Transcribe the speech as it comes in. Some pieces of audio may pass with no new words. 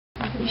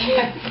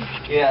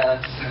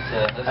Yeah,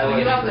 that's a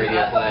really good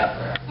radio play.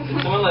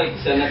 Did someone like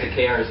send that to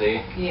KRZ?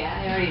 Yeah, I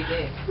already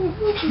did.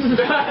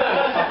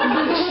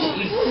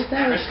 Jesus,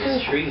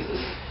 Christmas trees.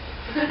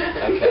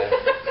 Okay.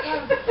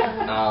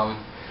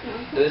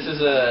 This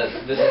is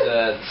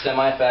a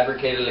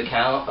semi-fabricated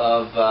account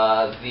of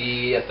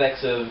the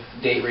effects of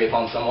date rape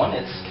on someone.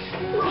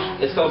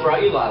 It's called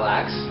Brought You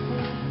Lilacs.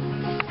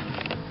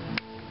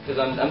 Because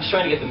I'm just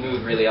trying to get the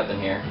mood really up in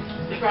here.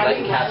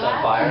 Lighting cats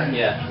on fire.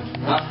 Yeah.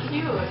 That's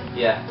cute.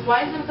 Yeah.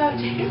 Why is it about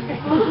date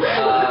rape?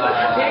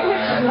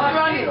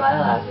 Brought You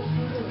Lilacs.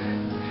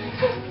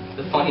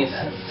 The funniest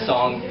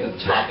song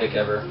topic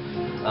ever.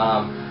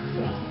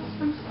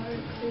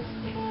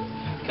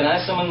 Can I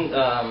have someone?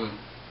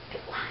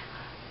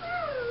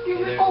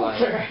 You're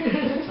older.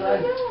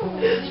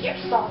 You're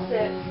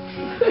sausage.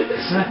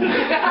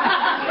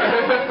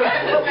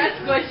 Best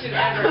question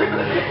ever.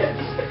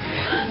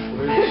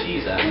 Where's the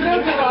cheese at? No,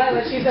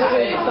 Delilah, she's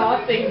doing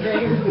saucing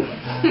things.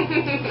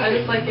 I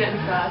just like getting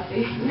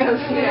sassy.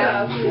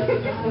 Yeah.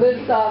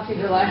 Liz saucy,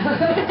 Delilah.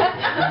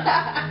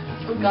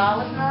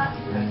 Garlic knot?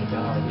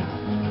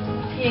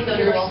 He ain't gonna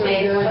You're roll so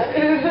face. good.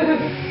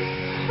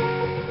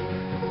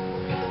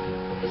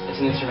 It's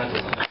an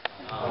instrumental song.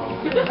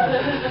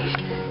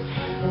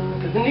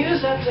 The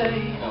news that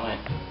day. Oh wait.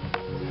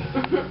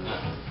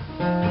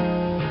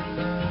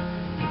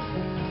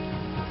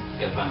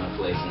 Gotta find my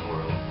place in the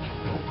world.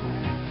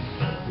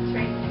 That's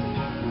right.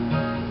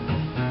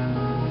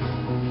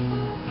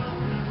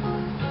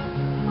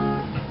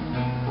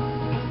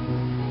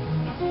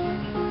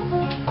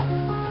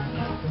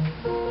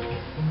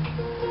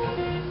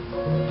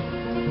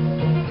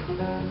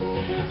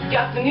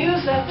 Got the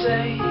news that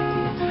day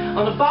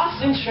on a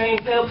Boston train,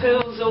 pale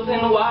pills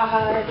open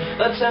wide,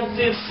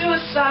 attempted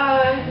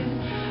suicide.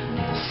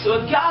 So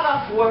I got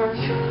off work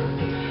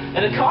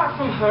in a car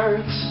from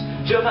Hertz,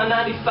 drove on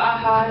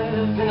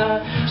 95 in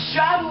a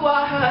stride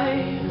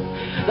wide.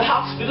 The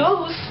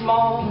hospital was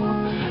small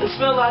and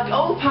smelled like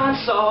old pine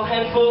saw,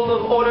 handful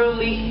of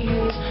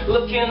orderlies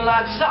looking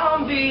like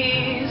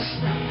zombies.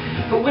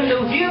 The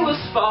window view was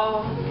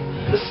fog,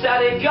 the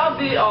static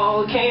of it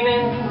all came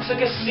in, took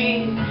a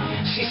seat.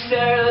 She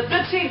stared at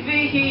the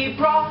TV. He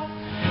brought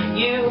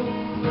you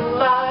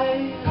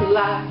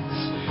lilacs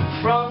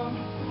from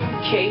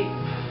Cape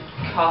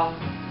Cod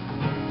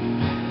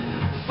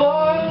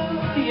for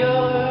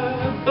your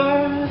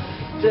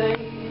birthday,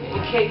 in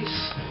case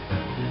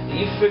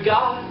you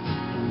forgot.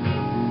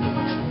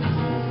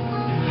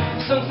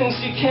 Some things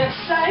you can't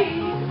say,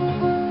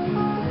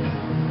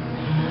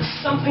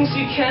 some things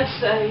you can't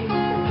say.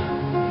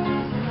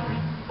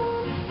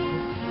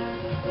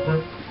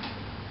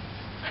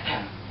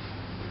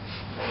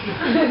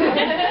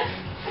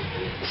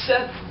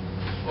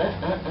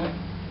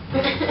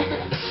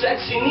 Said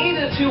she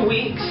needed 2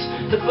 weeks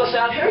to flush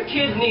out her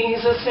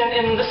kidneys, sent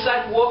in the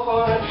psych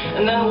ward,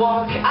 and then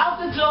walk out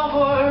the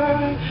door.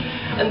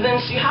 And then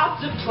she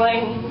hopped a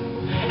plane,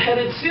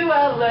 headed to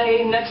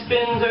LA, next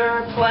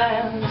bender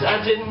plans. I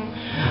didn't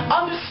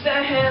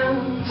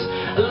understand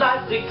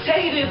life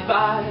dictated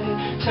by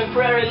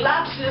temporary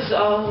lapses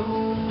of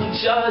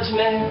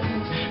judgment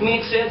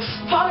meets its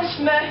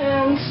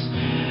punishment.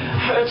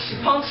 Heard she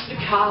punched the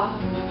cop,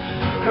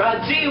 her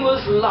ID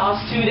was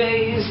lost, 2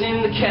 days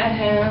in the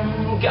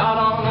can. Got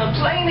on a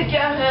plane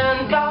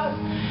again, got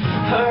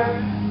her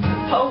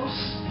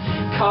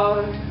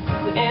postcard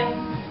in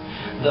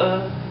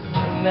the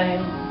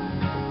mail.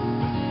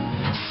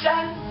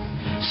 Said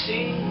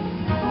she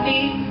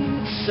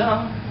needs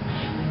some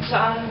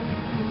time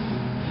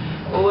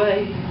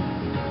away.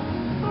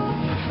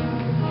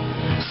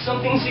 Some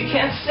things you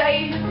can't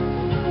say,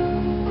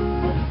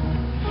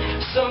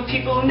 some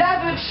people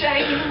never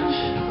change.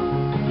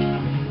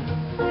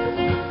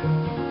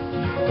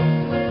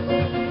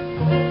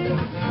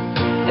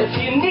 If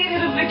you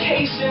needed a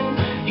vacation,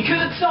 you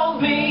could have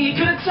told me, you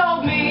could have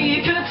told me,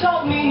 you could have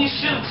told me, and you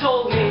should have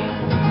told me.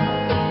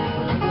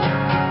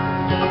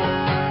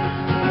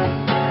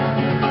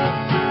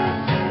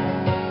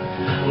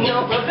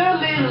 No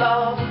brotherly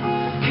love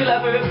could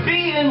ever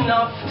be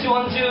enough to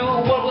undo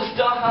what was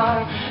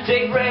done.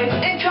 Date rape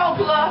in cold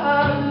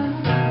blood,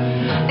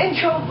 in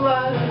cold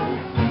blood,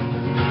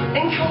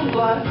 in cold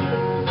blood,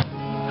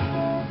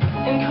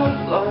 in cold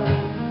blood.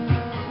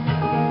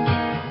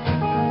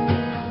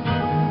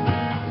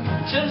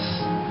 Just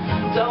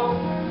don't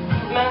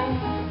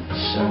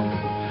mention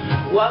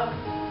what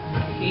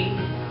he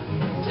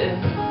did.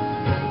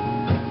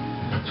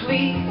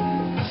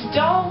 Please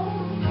don't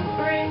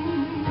bring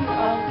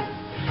up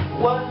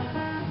what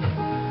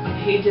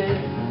he did.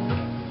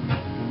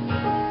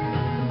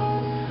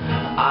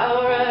 I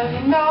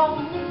already know.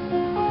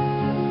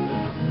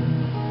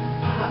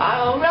 I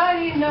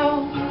already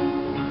know.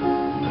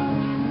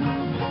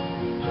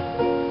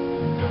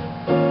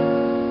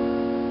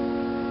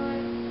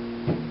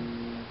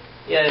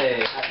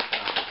 Yay.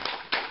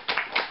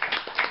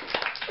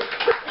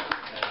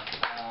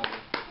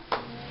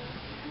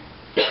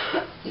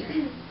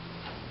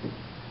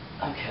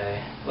 Okay.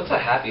 What's a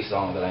happy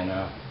song that I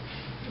know?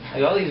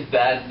 Like all these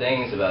bad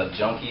things about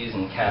junkies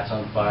and cats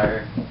on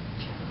fire.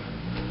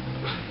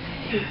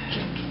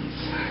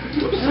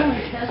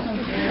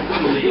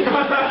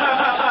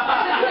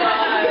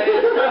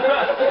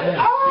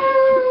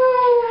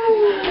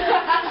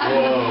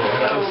 Whoa,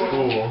 that was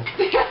cool.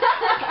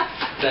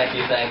 Thank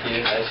you.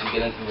 I should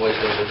get into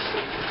voiceovers.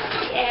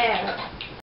 Yeah.